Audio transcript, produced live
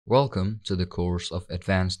Welcome to the course of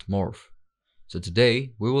Advanced Morph. So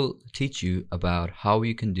today we will teach you about how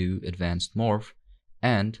you can do Advanced Morph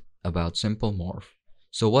and about Simple Morph.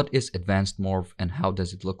 So what is Advanced Morph and how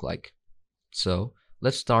does it look like? So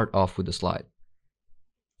let's start off with the slide.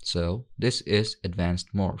 So this is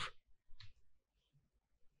Advanced Morph.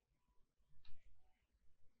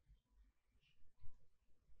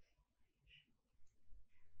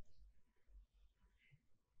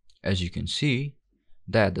 As you can see,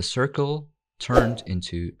 that the circle turned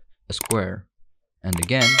into a square, and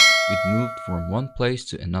again it moved from one place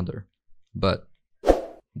to another. But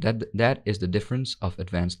that is the difference of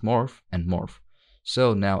Advanced Morph and Morph.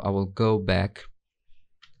 So now I will go back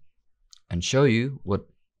and show you what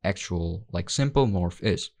actual Simple Morph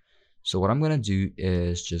is. So what I'm gonna do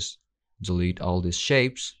is just delete all these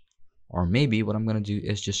shapes, or maybe what I'm gonna do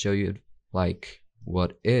is just show you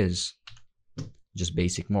what is just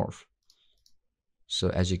basic morph. So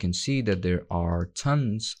as you can see that there are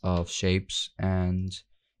tons of shapes and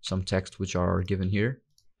some text which are given here.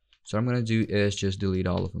 So what I'm going to do is just delete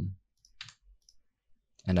all of them.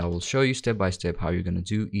 And I will show you step by step how you're going to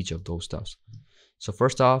do each of those stuffs. So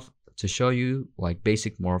first off, to show you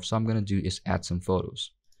basic morph, so I'm going to do is add some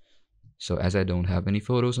photos. So as I don't have any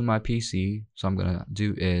photos on my PC, so I'm going to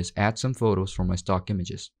do is add some photos from my stock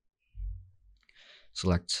images.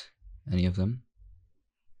 Select any of them.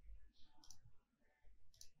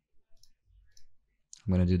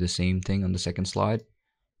 I'm going to do the same thing on the second slide.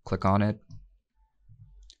 Click on it.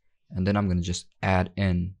 And then I'm going to just add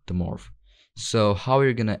in the morph. So how are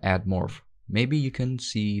you going to add morph? Maybe you can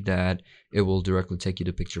see that it will directly take you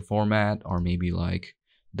to picture format, or maybe like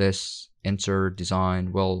this, insert,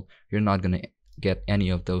 design. Well, you're not going to get any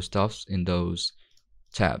of those stuffs in those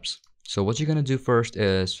tabs. So what you're going to do first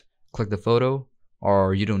is click the photo,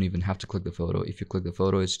 or you don't even have to click the photo. If you click the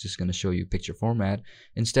photo, it's just going to show you picture format.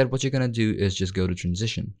 Instead, what you're going to do is just go to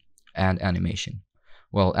transition and animation.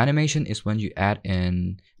 Well, animation is when you add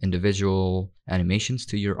in individual animations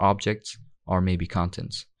to your objects or maybe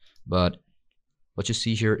contents. But what you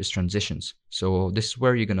see here is transitions. So this is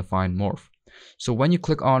where you're going to find morph. So when you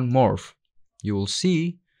click on morph, you will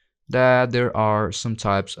see that there are some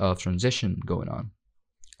types of transition going on.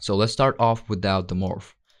 So let's start off without the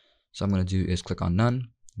morph. So I'm going to do is click on none,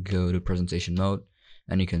 go to presentation mode,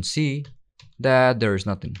 and you can see that there is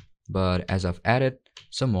nothing. But as I've added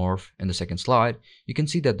some morph in the second slide, you can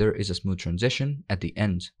see that there is a smooth transition at the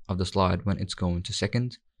end of the slide when it's going to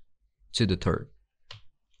second to the third.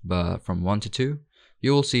 But from 1 to 2,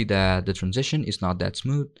 you will see that the transition is not that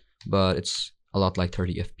smooth, but it's a lot like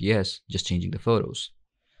 30 FPS, just changing the photos.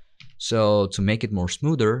 So to make it more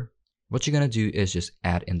smoother, what you're going to do is just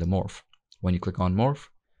add in the morph. When you click on morph,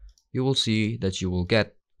 you will see that you will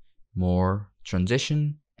get more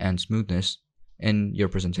transition and smoothness in your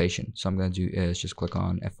presentation. So I'm going to do is just click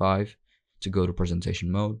on F5 to go to presentation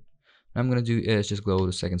mode. And I'm going to do is just go to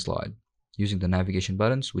the second slide using the navigation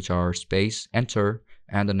buttons, which are space, enter,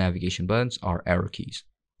 and the navigation buttons are arrow keys.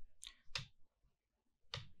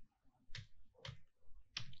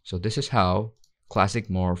 So this is how classic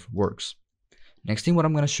morph works. Next thing what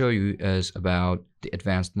I'm going to show you is about the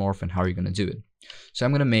advanced morph and how you're going to do it. So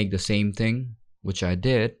I'm going to make the same thing which I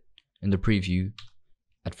did in the preview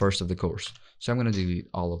at first of the course. So I'm going to delete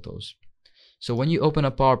all of those. So when you open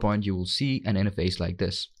up PowerPoint, you will see an interface like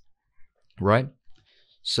this, right?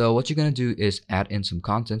 So what you're going to do is add in some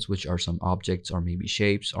contents, which are some objects or maybe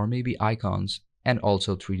shapes or maybe icons, and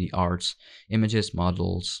also 3D arts, images,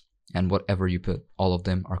 models, and whatever you put, all of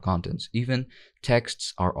them are contents. Even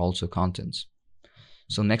texts are also contents.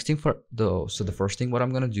 So next thing the first thing what I'm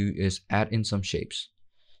going to do is add in some shapes.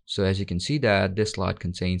 So as you can see that this slide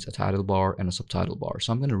contains a title bar and a subtitle bar.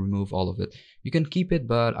 So I'm going to remove all of it. You can keep it,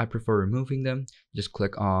 but I prefer removing them. Just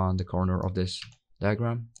click on the corner of this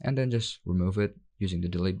diagram and then just remove it using the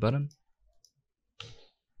delete button.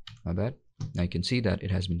 My bad. Now you can see that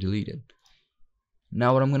it has been deleted.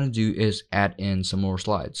 Now what I'm going to do is add in some more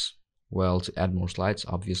slides. Well, to add more slides,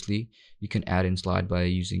 obviously, you can add in slide by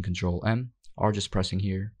using Control M. Or just pressing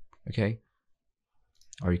here, okay?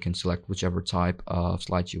 Or you can select whichever type of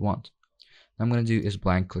slides you want. What I'm going to do is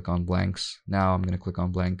blank, click on blanks. Now I'm going to click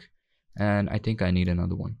on blank, and I think I need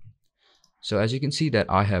another one. So as you can see that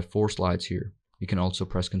I have 4 slides here. You can also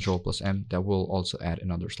press Control plus M. That will also add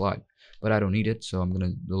another slide. But I don't need it, so I'm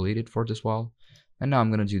going to delete it for this while. And now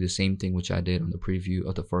I'm going to do the same thing which I did on the preview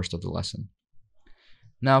of the first of the lesson.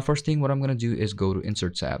 Now first thing what I'm going to do is go to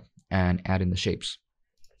Insert tab and add in the shapes.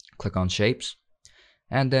 Click on shapes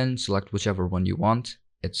and then select whichever one you want.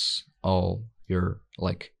 It's all your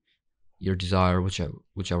desire,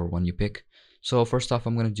 whichever one you pick. So first off,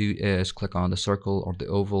 I'm going to do is click on the circle or the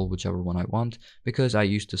oval, whichever one I want, because I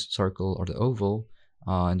used the circle or the oval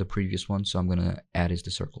in the previous one, so I'm going to add is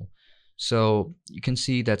the circle. So you can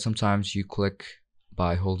see that sometimes you click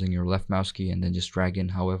by holding your left mouse key and then just drag in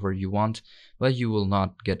however you want, but you will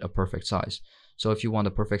not get a perfect size. So if you want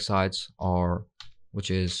a perfect size, or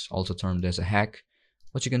which is also termed as a hack,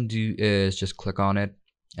 what you can do is just click on it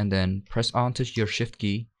and then press onto your shift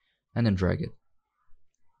key and then drag it.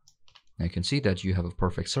 Now you can see that you have a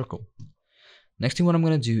perfect circle. Next thing what I'm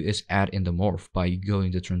going to do is add in the morph by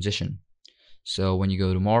going to transition. So when you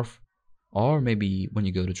go to morph, or maybe when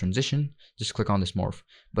you go to transition, just click on this morph,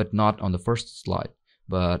 but not on the first slide.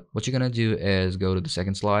 But what you're going to do is go to the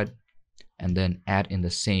second slide and then add in the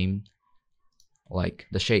same, like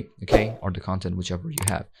the shape, okay, or the content, whichever you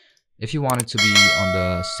have. If you want it to be on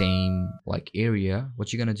the same like area,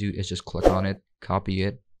 what you're going to do is just click on it, copy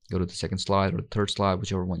it, go to the second slide or the third slide,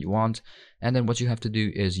 whichever one you want, and then what you have to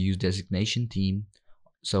do is use designation theme,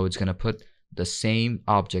 so it's going to put the same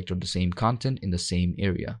object or the same content in the same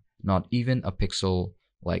area, not even a pixel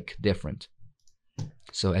like different.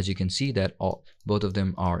 So as you can see that both of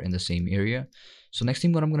them are in the same area. So next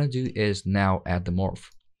thing what I'm going to do is now add the morph.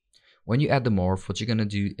 When you add the morph, what you're going to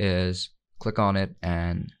do is click on it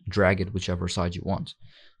and drag it whichever side you want.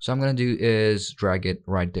 So I'm going to do is drag it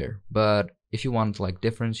right there, but if you want like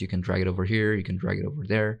difference, you can drag it over here, you can drag it over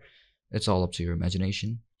there. It's all up to your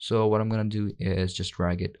imagination. So what I'm going to do is just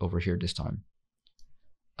drag it over here this time.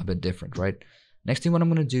 A bit different, right? Next thing what I'm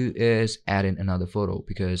going to do is add in another photo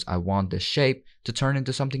because I want the shape to turn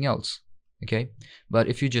into something else. Okay, but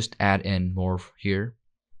if you just add in morph here,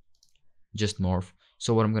 just morph.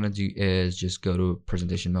 So what I'm going to do is just go to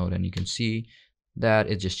presentation mode and you can see that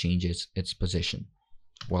it just changes its position.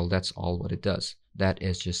 Well, that's all what it does. That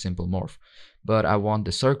is just simple morph. But I want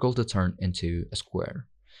the circle to turn into a square.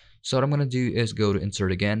 So what I'm going to do is go to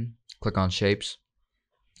insert again, click on shapes.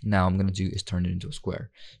 Now I'm going to do is turn it into a square.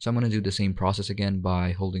 So I'm going to do the same process again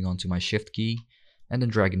by holding on to my shift key and then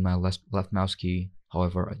dragging my left mouse key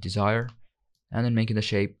however I desire, and then making the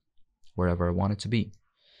shape wherever I want it to be.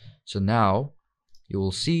 So now you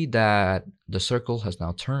will see that the circle has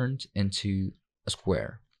now turned into a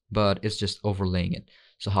square, but it's just overlaying it.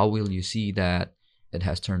 So how will you see that it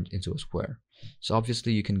has turned into a square? So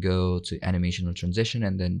obviously you can go to animation or transition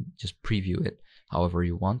and then just preview it however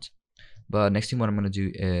you want. But next thing what I'm going to do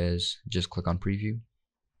is just click on preview.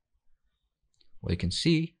 Well, you can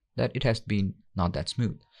see that it has been not that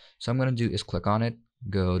smooth. So I'm going to do is click on it,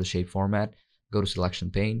 go to shape format, go to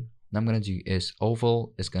selection pane. And I'm going to do is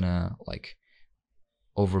oval is going to like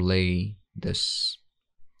overlay this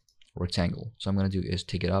rectangle. So I'm going to do is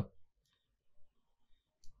take it up.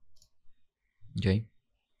 Okay.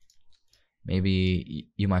 Maybe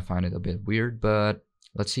you might find it a bit weird, but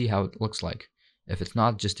let's see how it looks like. If it's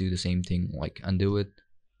not, just do the same thing, like undo it,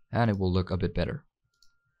 and it will look a bit better.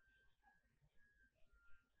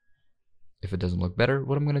 If it doesn't look better,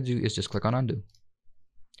 what I'm going to do is just click on undo.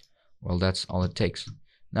 Well, that's all it takes.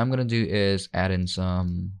 Now I'm going to do is add in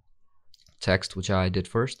some text, which I did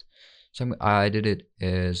first. So I did it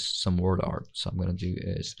as some word art. So I'm going to do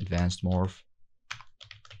is advanced morph.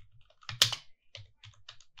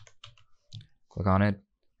 Click on it.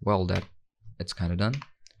 Well, it's kind of done.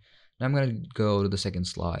 Now I'm going to go to the second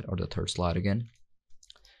slide or the third slide again.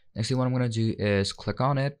 Next thing what I'm going to do is click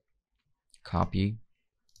on it, copy,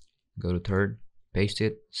 go to third, paste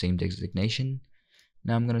it, same designation.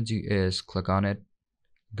 Now I'm going to do is click on it,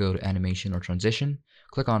 go to animation or transition,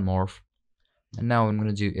 click on morph, and now what I'm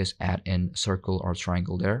going to do is add in circle or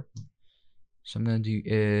triangle there. So I'm going to do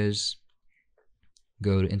is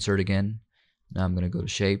go to insert again. Now I'm going to go to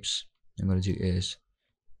shapes. I'm going to do is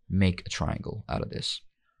make a triangle out of this.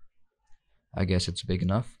 I guess it's big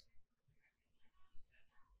enough.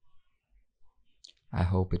 I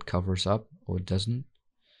hope it covers up, or it doesn't.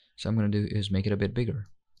 So I'm going to do is make it a bit bigger.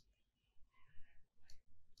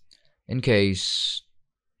 In case,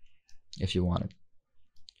 if you want it.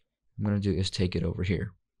 I'm going to do is take it over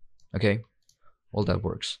here. Okay, well that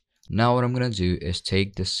works. Now what I'm going to do is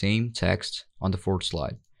take the same text on the fourth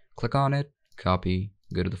slide. Click on it, copy,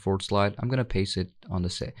 go to the fourth slide. I'm going to paste it on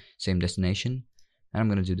the same destination. And I'm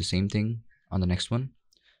going to do the same thing on the next one.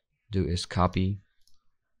 Do is copy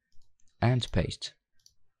and paste.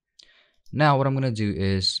 Now what I'm going to do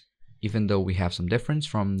is, even though we have some difference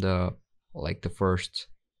from the first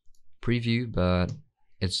preview, but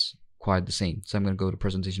it's quite the same. So I'm going to go to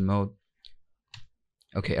presentation mode.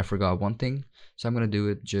 Okay, I forgot one thing. So I'm going to do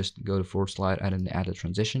it, just go to fourth slide and add a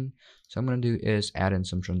transition. So I'm going to do is add in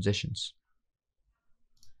some transitions.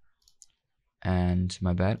 And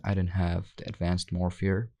my bad, I didn't have the advanced morph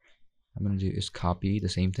here. I'm going to do is copy the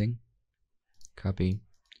same thing, copy,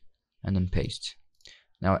 and then paste.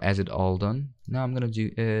 Now as it all done, now I'm going to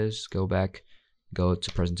do is go back, go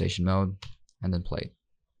to presentation mode, and then play it.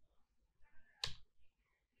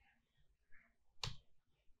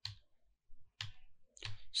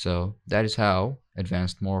 So that is how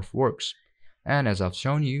advanced morph works. And as I've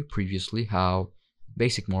shown you previously how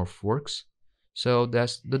basic morph works, so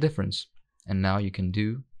that's the difference. And now you can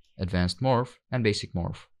do advanced morph and basic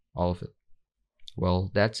morph, all of it. Well,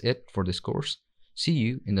 that's it for this course. See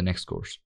you in the next course.